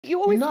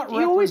You're not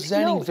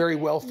representing no. very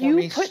well for You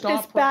me. put this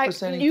Stop back.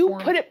 representing You for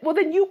put me. it. Well,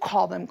 then you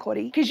call them,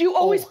 Cody, because you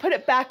always Oh, put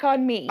it back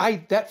on me.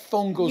 that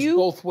phone goes You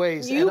both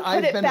ways, and you put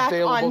I've it been back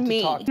available on to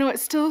me. talk. You know,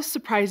 it still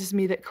surprises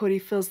me that Cody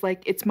feels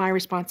like it's my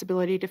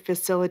responsibility to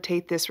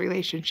facilitate this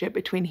relationship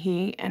between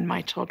he and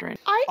my children.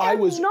 I am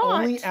was not.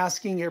 only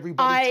asking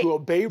everybody to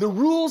obey the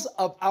rules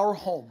of our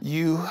home.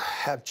 You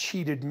have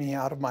cheated me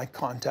out of my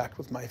contact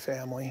with my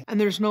family.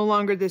 And there's no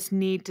longer this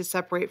need to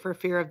separate for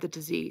fear of the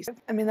disease.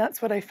 I mean,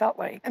 that's what I felt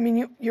like. I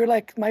mean, you're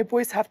like, my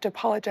boys have to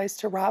apologize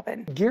to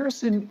Robin.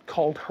 Garrison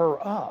called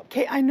her up.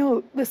 Okay, I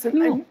know. Listen,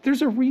 No,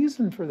 there's a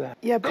reason for that.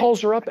 Yeah, but calls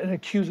her up and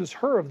accuses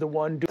her of the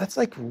one. That's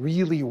like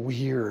really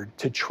weird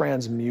to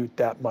transmute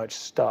that much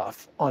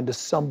stuff onto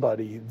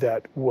somebody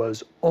that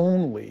was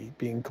only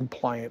being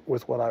compliant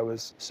with what I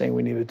was saying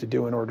we needed to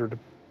do in order to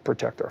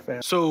protect our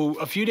family. So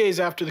a few days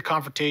after the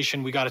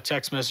confrontation, we got a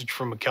text message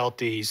from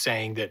McKelty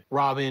saying that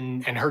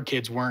Robin and her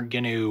kids weren't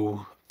going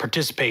to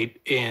participate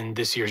in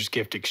this year's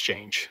gift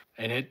exchange.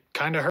 And it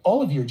kind of hurt.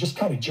 All of you are just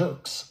kind of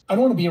jerks. I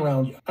don't want to be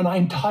around you, and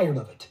I'm tired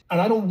of it. And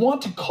I don't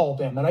want to call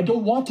them, and I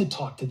don't want to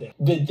talk to them.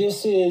 That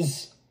this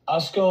is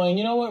us going,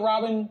 you know what,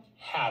 Robin?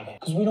 Have it.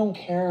 Because we don't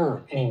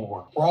care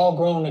anymore. We're all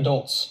grown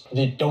adults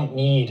that don't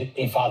need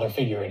a father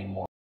figure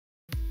anymore.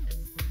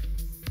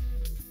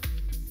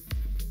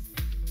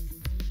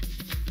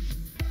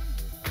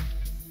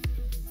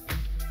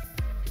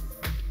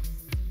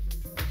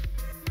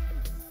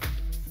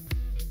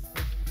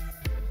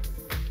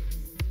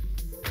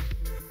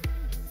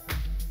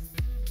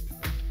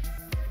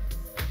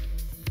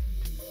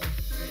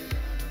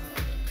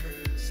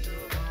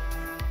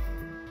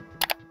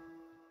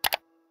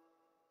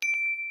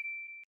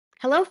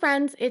 Hello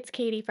friends, it's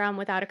Katie from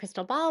Without a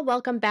Crystal Ball.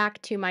 Welcome back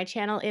to my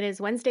channel. It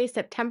is Wednesday,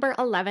 September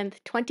 11th,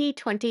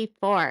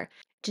 2024.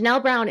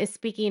 Janelle Brown is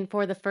speaking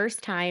for the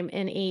first time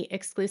in an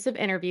exclusive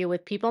interview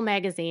with People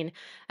magazine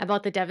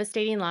about the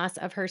devastating loss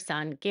of her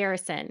son,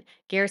 Garrison.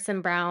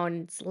 Garrison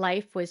Brown's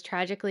life was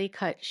tragically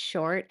cut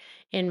short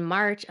in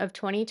March of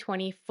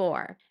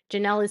 2024.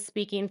 Janelle is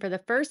speaking for the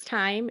first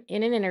time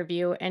in an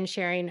interview and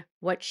sharing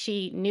what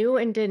she knew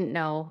and didn't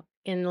know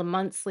in the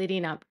months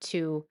leading up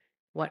to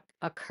what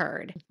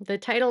occurred. The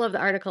title of the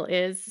article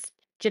is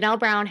Janelle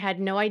Brown had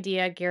no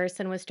idea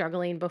Garrison was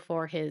struggling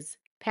before his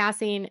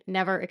passing,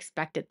 never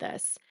expected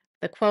this.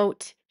 The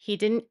quote, he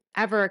didn't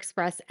ever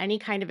express any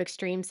kind of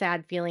extreme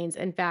sad feelings.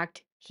 In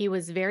fact, he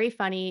was very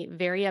funny,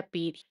 very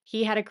upbeat.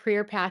 He had a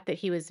career path that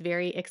he was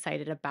very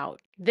excited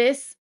about.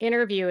 This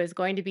interview is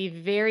going to be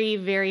very,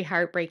 very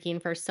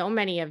heartbreaking for so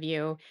many of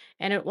you,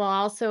 and it will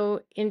also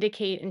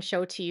indicate and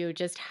show to you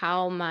just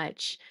how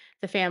much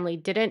the family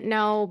didn't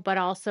know, but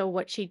also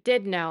what she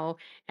did know,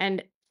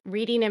 and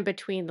reading in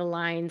between the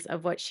lines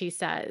of what she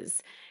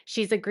says.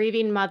 She's a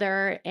grieving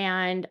mother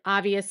and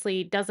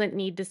obviously doesn't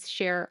need to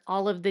share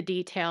all of the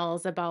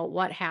details about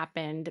what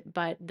happened,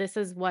 but this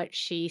is what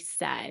she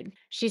said.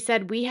 She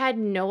said, we had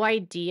no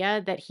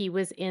idea that he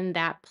was in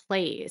that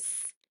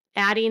place.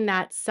 Adding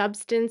that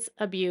substance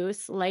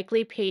abuse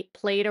likely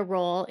played a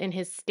role in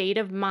his state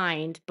of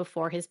mind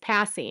before his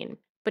passing,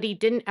 but he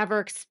didn't ever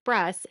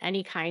express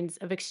any kinds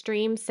of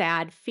extreme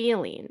sad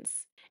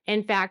feelings.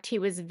 In fact, he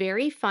was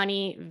very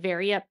funny,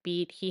 very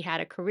upbeat. He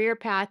had a career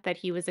path that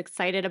he was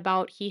excited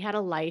about. He had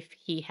a life.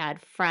 He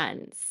had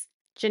friends.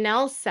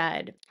 Janelle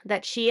said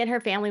that she and her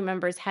family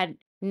members had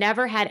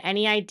never had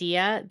any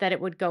idea that it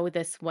would go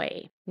this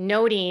way,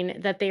 noting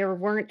that there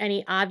weren't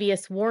any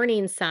obvious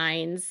warning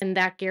signs and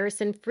that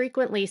Garrison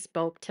frequently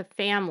spoke to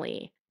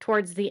family.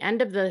 Towards the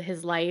end of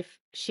his life,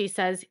 she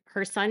says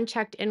her son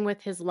checked in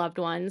with his loved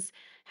ones,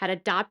 had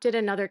adopted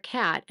another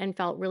cat, and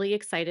felt really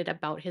excited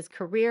about his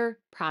career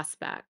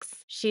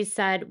prospects. She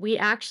said, we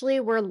actually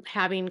were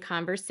having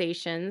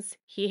conversations.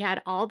 He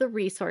had all the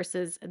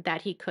resources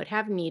that he could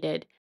have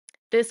needed.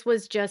 This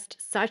was just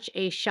such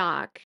a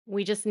shock.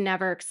 We just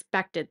never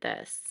expected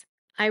this.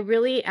 I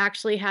really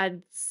actually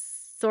had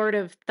sort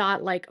of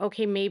thought like,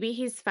 okay, maybe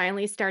he's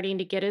finally starting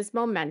to get his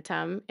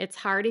momentum. It's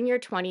hard in your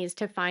 20s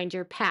to find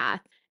your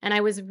path. And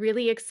I was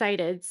really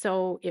excited.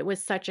 So it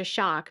was such a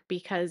shock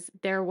because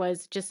there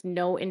was just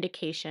no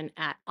indication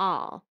at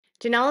all.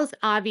 Janelle is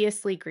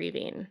obviously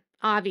grieving.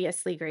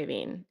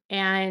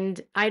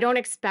 And I don't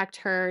expect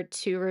her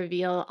to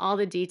reveal all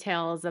the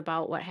details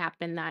about what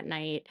happened that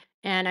night.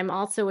 And I'm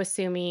also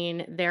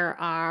assuming there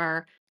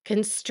are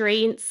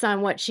constraints on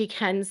what she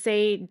can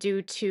say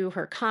due to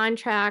her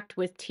contract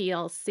with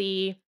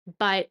TLC.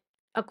 But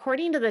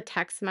according to the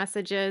text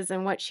messages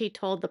and what she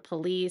told the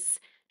police,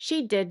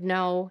 she did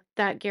know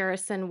that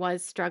Garrison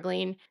was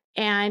struggling.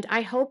 And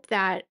I hope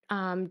that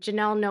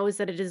Janelle knows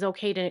that it is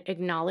okay to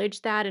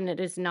acknowledge that and it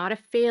is not a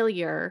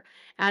failure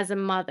as a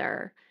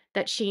mother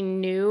that she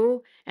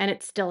knew and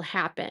it still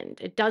happened.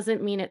 It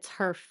doesn't mean it's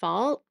her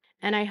fault.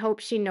 And I hope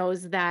she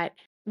knows that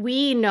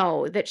we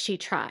know that she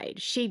tried.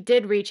 She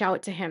did reach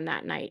out to him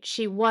that night.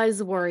 She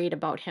was worried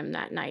about him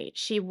that night.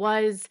 She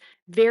was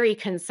very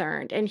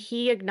concerned. And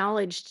he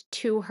acknowledged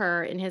to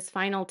her in his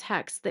final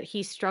text that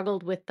he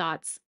struggled with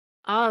thoughts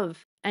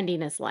of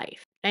ending his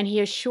life. And he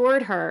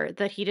assured her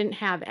that he didn't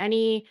have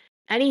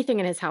anything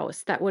in his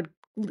house that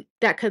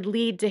could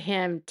lead to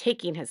him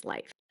taking his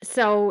life.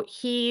 So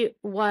he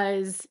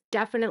was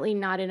definitely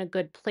not in a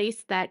good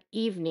place that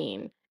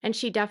evening. And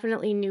she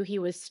definitely knew he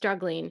was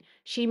struggling.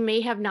 She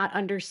may have not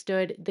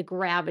understood the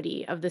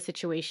gravity of the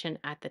situation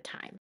at the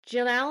time.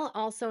 Janelle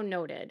also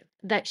noted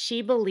that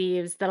she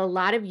believes that a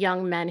lot of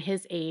young men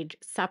his age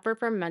suffer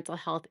from mental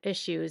health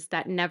issues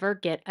that never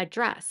get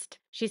addressed.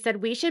 She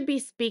said, we should be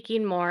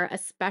speaking more,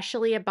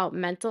 especially about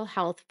mental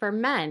health for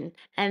men,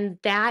 and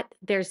that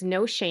there's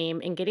no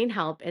shame in getting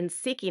help and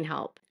seeking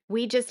help.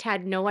 We just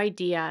had no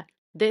idea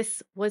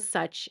this was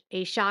such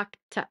a shock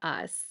to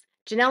us.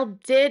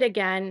 Janelle did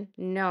again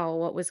know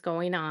what was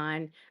going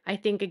on. I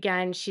think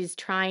again, she's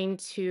trying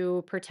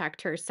to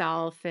protect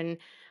herself, and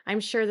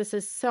I'm sure this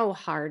is so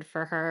hard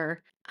for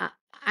her.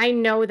 I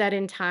know that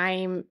in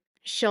time,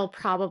 she'll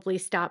probably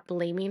stop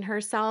blaming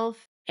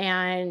herself,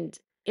 and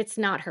it's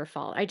not her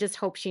fault. I just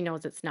hope she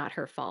knows it's not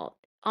her fault.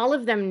 All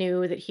of them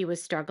knew that he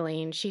was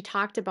struggling. She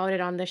talked about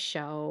it on the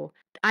show.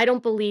 I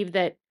don't believe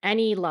that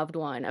any loved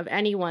one of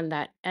anyone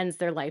that ends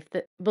their life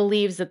that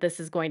believes that this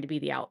is going to be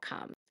the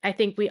outcome. I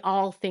think we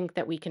all think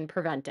that we can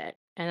prevent it,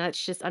 and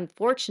that's just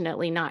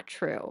unfortunately not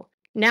true.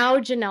 Now,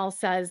 Janelle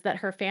says that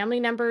her family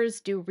members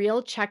do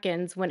real check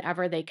ins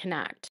whenever they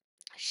connect.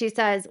 She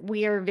says,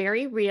 we are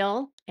very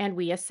real and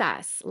we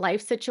assess.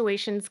 Life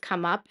situations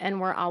come up,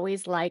 and we're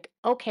always like,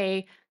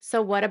 okay,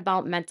 so what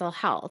about mental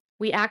health?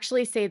 We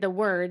actually say the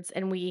words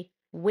and we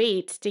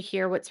wait to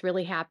hear what's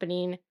really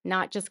happening,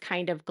 not just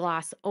kind of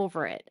gloss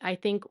over it. I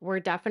think we're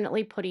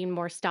definitely putting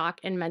more stock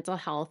in mental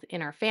health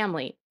in our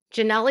family.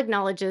 Janelle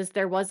acknowledges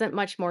there wasn't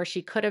much more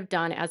she could have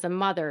done as a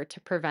mother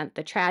to prevent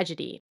the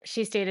tragedy.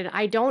 She stated,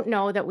 I don't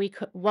know that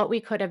what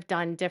we could have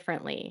done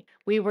differently.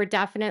 We were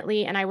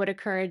definitely, and I would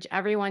encourage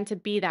everyone to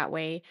be that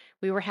way.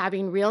 We were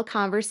having real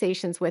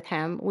conversations with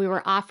him. We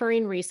were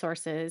offering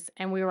resources,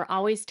 and we were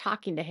always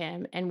talking to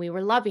him, and we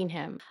were loving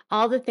him.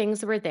 All the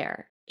things were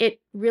there.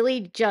 It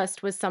really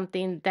just was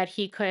something that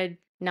he could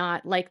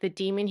not, like the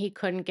demon, he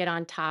couldn't get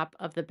on top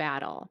of the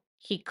battle.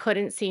 He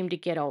couldn't seem to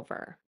get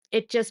over.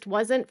 It just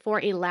wasn't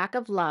for a lack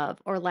of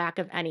love or lack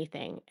of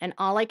anything. And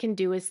all I can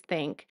do is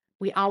think.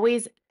 We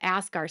always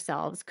ask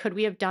ourselves, could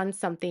we have done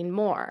something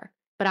more?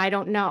 But I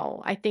don't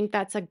know. I think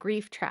that's a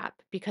grief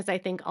trap, because I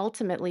think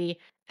ultimately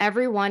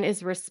everyone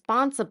is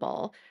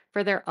responsible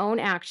for their own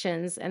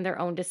actions and their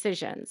own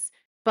decisions.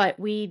 But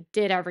we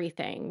did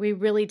everything. We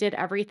really did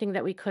everything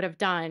that we could have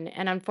done.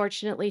 And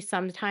unfortunately,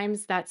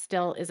 sometimes that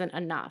still isn't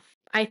enough.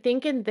 I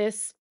think in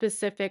this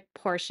specific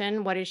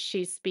portion, what is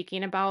she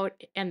speaking about,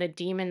 and the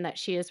demon that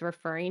she is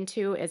referring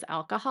to is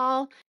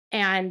alcohol,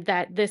 and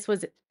that this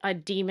was a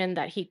demon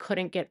that he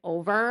couldn't get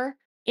over.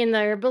 In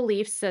their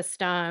belief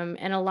system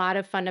and a lot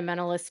of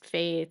fundamentalist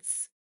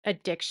faiths,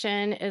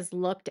 addiction is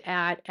looked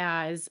at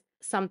as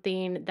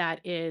something that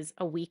is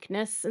a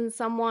weakness in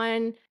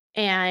someone,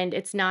 and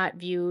it's not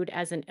viewed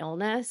as an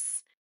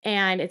illness,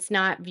 and it's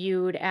not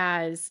viewed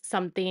as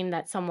something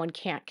that someone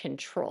can't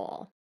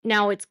control.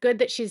 Now, it's good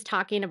that she's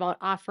talking about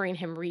offering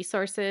him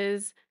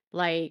resources,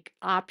 like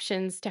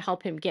options to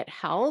help him get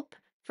help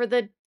for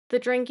the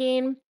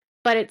drinking,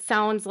 but it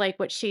sounds like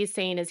what she's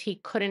saying is he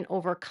couldn't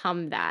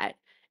overcome that,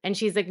 and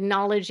she's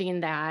acknowledging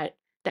that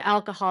the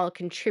alcohol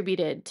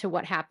contributed to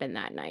what happened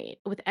that night.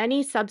 With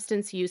any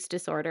substance use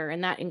disorder,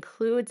 and that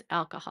includes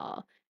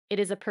alcohol, it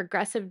is a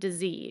progressive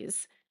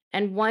disease.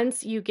 And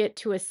once you get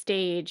to a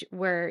stage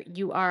where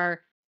you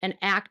are an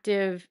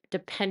active,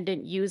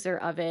 dependent user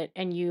of it,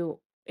 and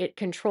it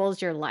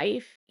controls your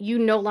life, you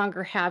no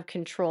longer have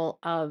control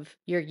of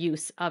your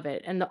use of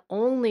it. And the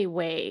only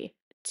way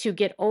to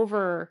get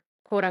over,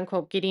 quote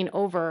unquote, getting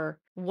over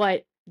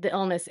what the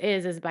illness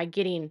is by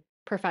getting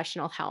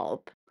professional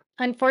help.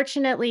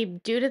 Unfortunately,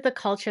 due to the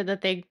culture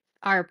that they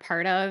are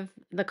part of,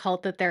 the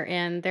cult that they're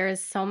in, there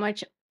is so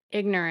much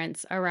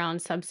ignorance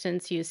around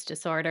substance use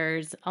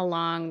disorders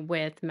along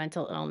with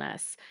mental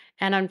illness.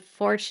 And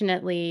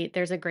unfortunately,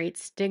 there's a great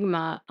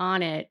stigma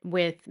on it,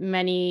 with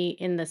many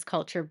in this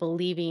culture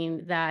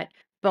believing that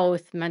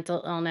both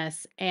mental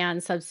illness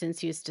and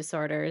substance use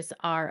disorders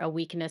are a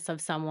weakness of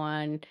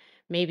someone,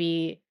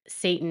 maybe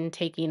Satan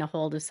taking a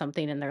hold of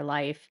something in their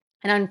life.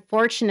 And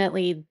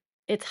unfortunately,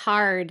 it's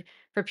hard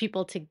for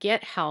people to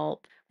get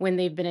help when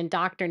they've been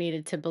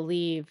indoctrinated to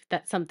believe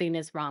that something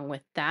is wrong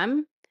with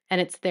them and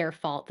it's their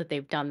fault that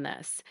they've done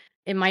this.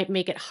 It might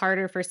make it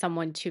harder for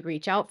someone to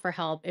reach out for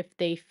help if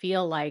they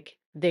feel like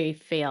they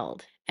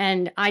failed.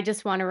 And I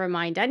just want to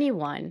remind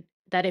anyone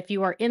that if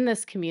you are in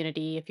this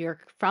community, if you're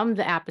from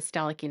the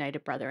Apostolic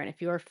United Brethren,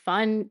 if you're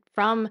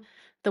from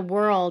the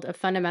world of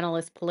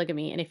fundamentalist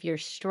polygamy, and if you're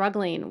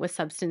struggling with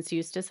substance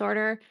use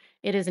disorder,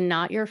 it is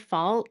not your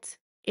fault.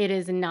 It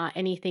is not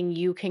anything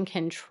you can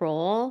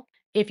control.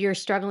 If you're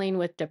struggling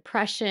with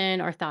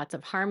depression or thoughts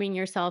of harming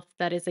yourself,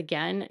 that is,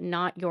 again,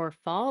 not your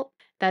fault.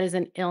 That is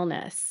an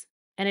illness.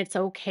 And it's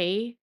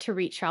okay to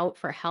reach out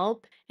for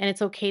help. And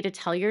it's okay to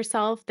tell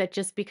yourself that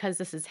just because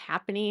this is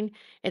happening,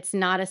 it's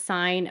not a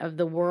sign of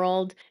the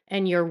world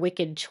and your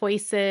wicked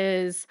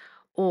choices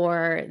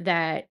or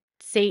that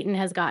Satan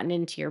has gotten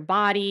into your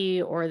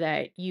body, or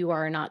that you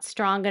are not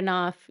strong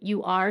enough.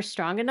 You are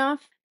strong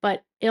enough,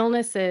 but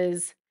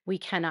illnesses we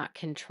cannot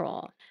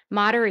control.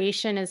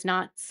 Moderation is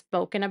not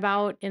spoken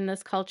about in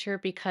this culture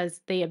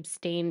because they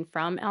abstain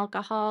from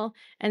alcohol.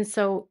 And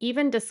so,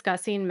 even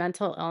discussing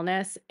mental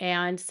illness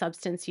and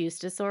substance use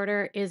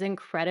disorder is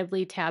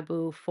incredibly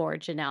taboo for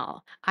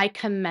Janelle. I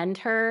commend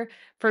her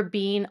for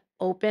being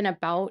open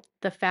about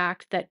the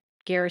fact that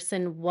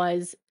Garrison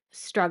was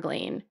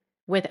struggling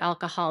with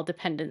alcohol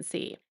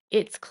dependency.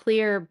 It's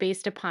clear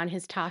based upon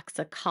his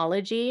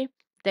toxicology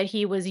that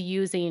he was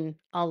using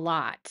a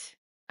lot.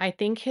 I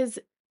think his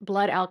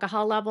blood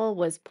alcohol level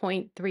was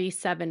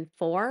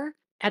 0.374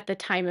 at the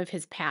time of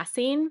his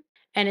passing,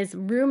 and his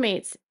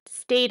roommates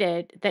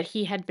stated that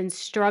he had been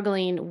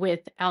struggling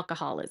with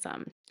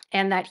alcoholism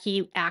and that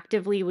he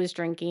actively was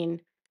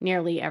drinking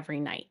nearly every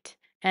night,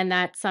 and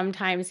that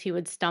sometimes he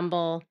would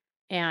stumble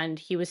and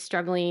he was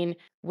struggling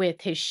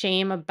with his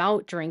shame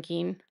about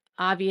drinking,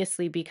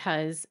 obviously,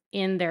 because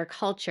in their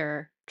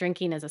culture,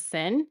 drinking is a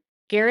sin.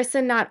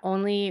 Garrison not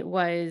only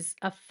was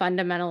a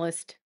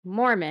fundamentalist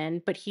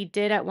Mormon, but he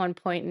did at one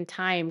point in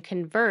time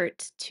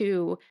convert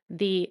to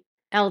the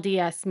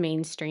LDS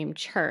mainstream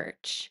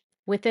church.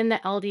 Within the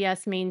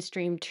LDS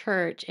mainstream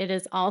church, it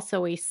is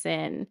also a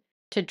sin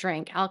to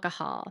drink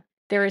alcohol.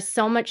 There is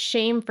so much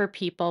shame for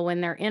people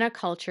when they're in a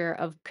culture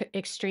of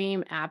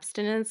extreme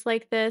abstinence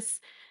like this,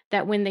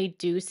 that when they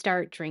do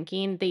start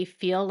drinking, they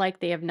feel like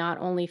they have not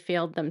only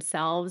failed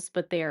themselves,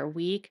 but they are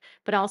weak,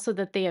 but also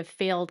that they have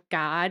failed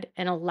God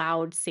and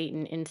allowed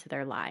Satan into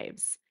their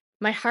lives.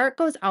 My heart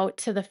goes out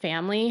to the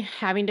family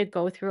having to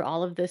go through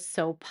all of this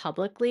so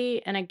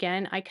publicly. And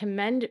again, I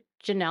commend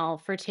Janelle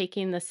for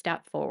taking the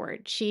step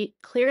forward. She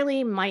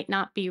clearly might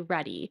not be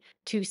ready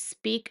to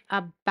speak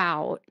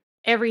about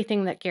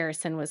everything that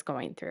Garrison was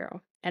going through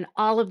and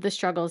all of the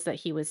struggles that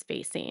he was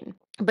facing,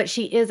 but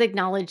she is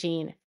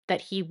acknowledging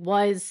that he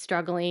was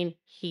struggling.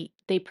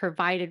 They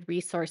provided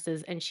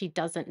resources, and she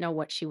doesn't know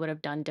what she would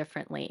have done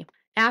differently.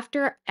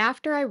 After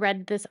I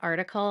read this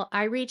article,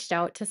 I reached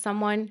out to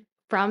someone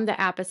from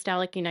the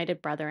Apostolic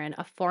United Brethren,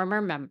 a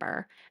former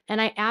member, and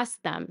I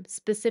asked them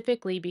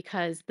specifically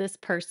because this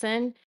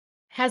person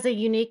has a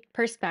unique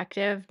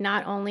perspective,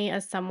 not only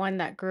as someone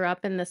that grew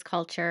up in this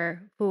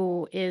culture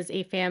who is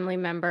a family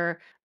member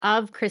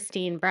of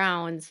Christine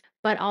Brown's,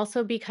 but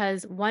also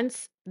because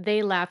once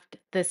they left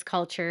this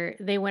culture,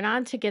 they went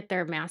on to get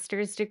their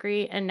master's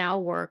degree and now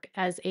work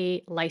as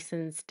a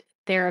licensed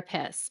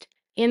therapist.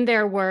 In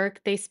their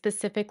work, they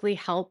specifically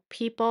help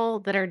people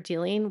that are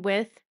dealing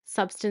with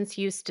substance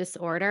use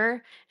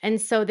disorder. And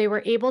so they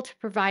were able to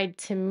provide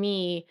to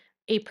me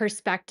a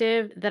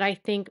perspective that I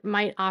think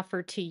might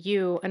offer to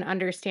you an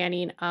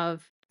understanding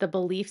of the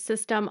belief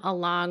system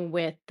along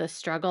with the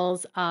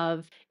struggles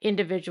of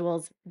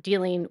individuals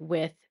dealing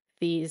with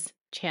these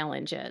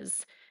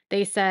challenges.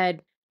 They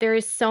said, there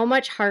is so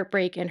much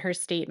heartbreak in her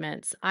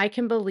statements. I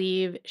can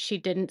believe she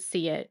didn't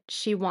see it.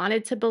 She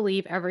wanted to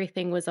believe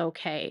everything was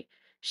okay.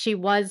 She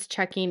was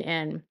checking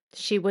in.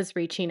 She was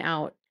reaching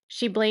out.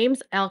 She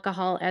blames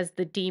alcohol as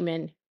the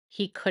demon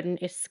he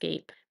couldn't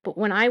escape. But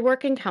when I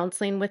work in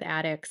counseling with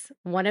addicts,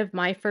 one of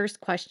my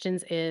first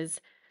questions is,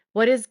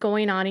 what is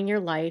going on in your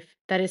life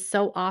that is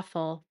so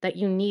awful that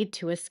you need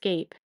to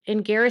escape?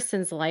 In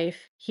Garrison's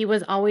life, he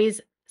was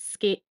always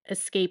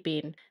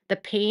escaping the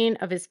pain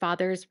of his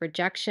father's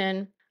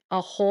rejection,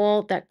 a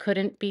hole that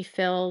couldn't be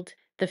filled,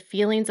 the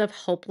feelings of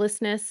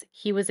hopelessness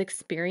he was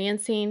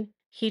experiencing.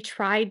 He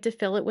tried to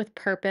fill it with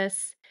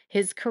purpose,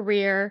 his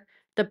career,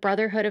 the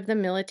brotherhood of the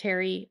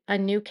military, a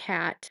new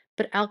cat,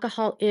 but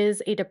alcohol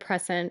is a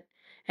depressant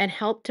and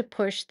helped to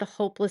push the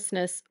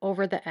hopelessness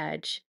over the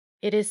edge.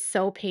 It is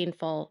so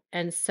painful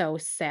and so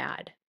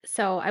sad.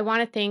 So I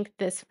want to thank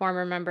this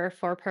former member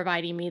for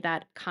providing me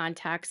that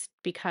context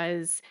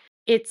because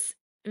it's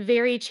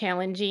very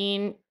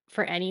challenging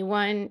for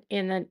anyone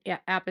in the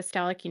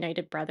Apostolic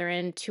United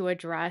Brethren to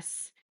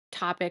address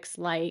topics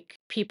like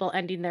people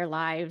ending their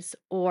lives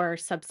or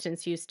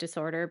substance use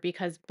disorder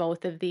because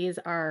both of these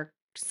are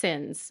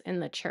sins in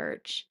the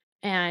church.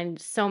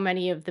 And so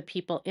many of the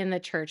people in the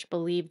church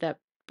believe that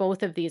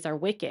both of these are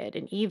wicked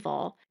and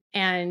evil.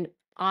 And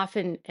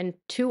often, and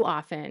too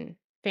often,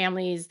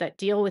 families that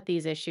deal with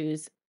these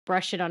issues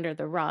brush it under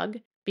the rug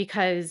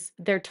because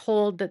they're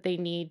told that they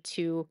need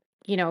to,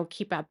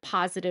 keep a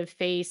positive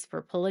face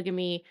for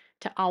polygamy,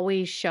 to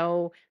always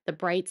show the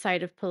bright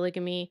side of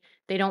polygamy.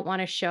 They don't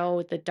want to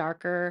show the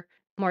darker,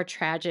 more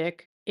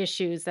tragic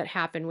issues that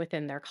happen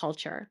within their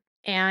culture.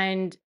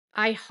 And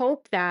I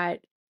hope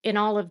that in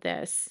all of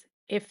this,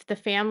 if the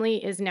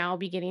family is now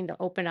beginning to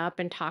open up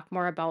and talk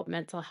more about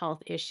mental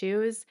health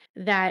issues,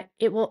 that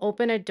it will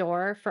open a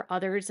door for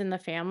others in the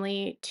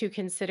family to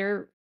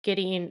consider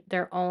getting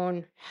their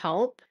own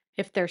help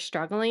if they're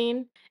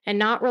struggling and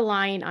not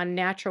relying on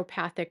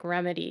naturopathic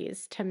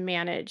remedies to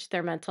manage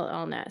their mental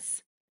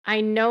illness.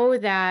 I know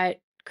that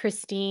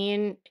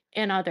Christine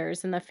and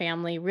others in the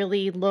family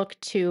really look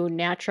to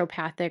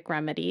naturopathic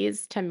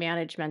remedies to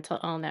manage mental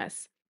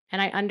illness.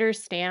 And I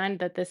understand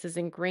that this is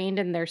ingrained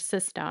in their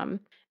system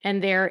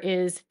and there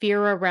is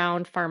fear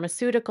around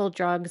pharmaceutical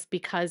drugs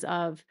because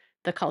of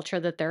the culture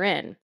that they're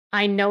in.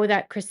 I know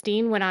that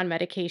Christine went on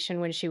medication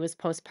when she was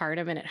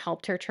postpartum and it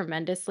helped her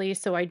tremendously.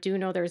 So I do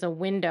know there's a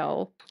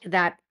window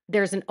that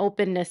there's an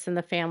openness in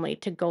the family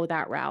to go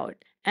that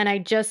route. And I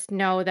just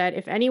know that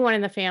if anyone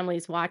in the family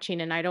is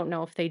watching, and I don't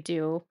know if they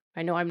do,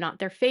 I know I'm not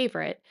their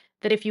favorite,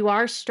 that if you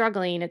are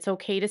struggling, it's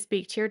okay to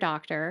speak to your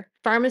doctor.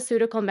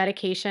 Pharmaceutical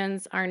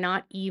medications are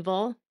not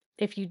evil.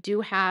 If you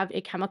do have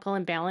a chemical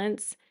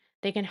imbalance,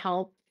 they can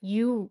help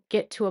you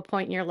get to a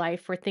point in your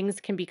life where things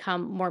can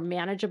become more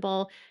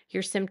manageable,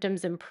 your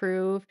symptoms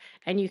improve,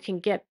 and you can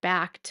get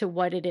back to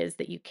what it is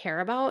that you care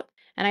about.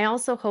 And I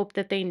also hope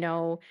that they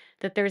know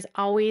that there's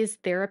always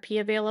therapy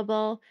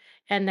available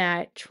and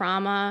that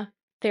trauma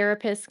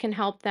therapists can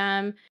help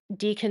them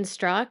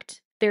deconstruct.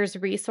 There's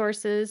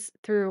resources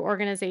through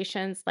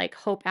organizations like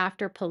Hope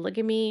After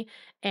Polygamy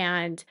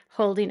and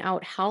Holding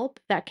Out Help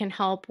that can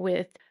help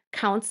with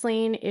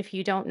counseling if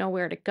you don't know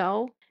where to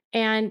go.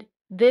 And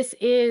this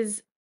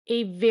is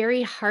a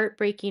very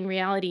heartbreaking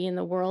reality in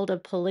the world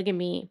of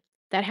polygamy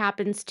that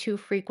happens too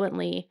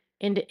frequently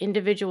in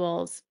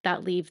individuals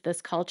that leave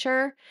this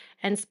culture,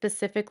 and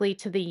specifically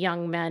to the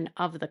young men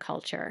of the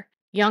culture.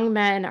 Young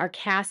men are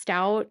cast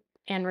out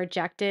and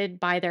rejected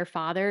by their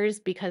fathers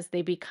because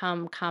they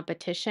become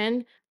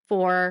competition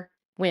for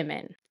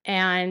women.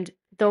 And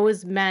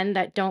those men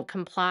that don't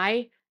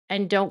comply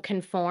and don't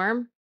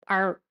conform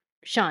are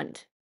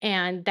shunned.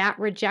 And that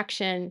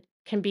rejection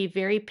can be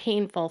very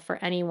painful for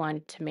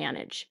anyone to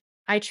manage.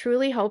 I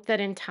truly hope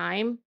that in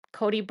time,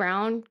 Cody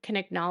Brown can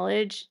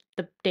acknowledge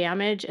the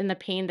damage and the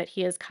pain that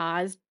he has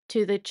caused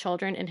to the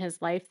children in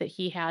his life that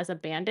he has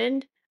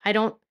abandoned. I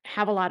don't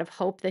have a lot of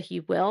hope that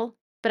he will,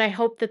 but I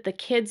hope that the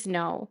kids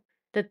know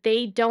that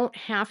they don't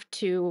have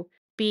to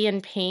be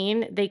in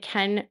pain. They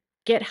can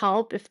get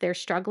help if they're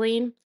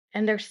struggling,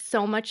 and there's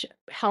so much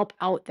help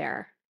out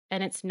there,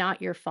 and it's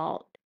not your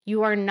fault.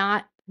 You are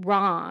not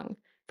wrong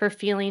for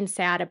feeling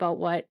sad about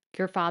what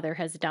your father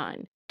has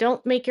done.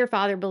 Don't make your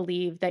father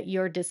believe that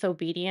your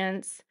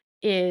disobedience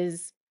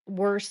is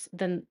worse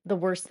than the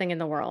worst thing in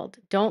the world.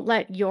 Don't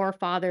let your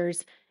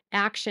father's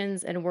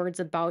actions and words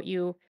about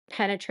you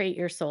penetrate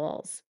your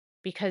souls,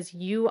 because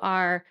you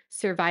are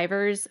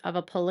survivors of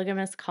a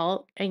polygamous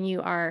cult and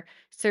you are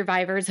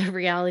survivors of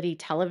reality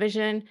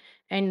television.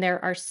 And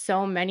there are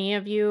so many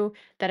of you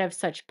that have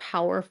such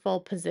powerful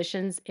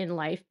positions in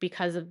life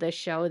because of this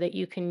show that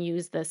you can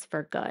use this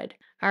for good.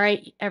 All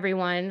right,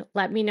 everyone,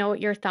 let me know what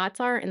your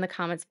thoughts are in the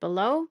comments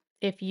below.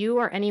 If you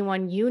or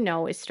anyone you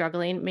know is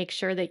struggling, make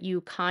sure that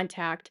you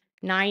contact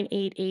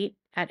 988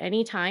 at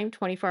any time,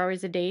 24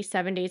 hours a day,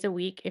 7 days a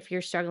week, if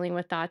you're struggling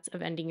with thoughts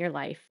of ending your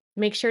life.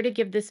 Make sure to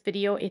give this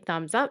video a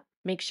thumbs up.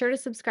 Make sure to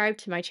subscribe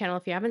to my channel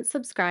if you haven't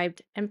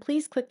subscribed, and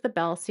please click the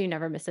bell so you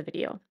never miss a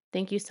video.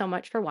 Thank you so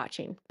much for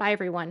watching. Bye,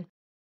 everyone.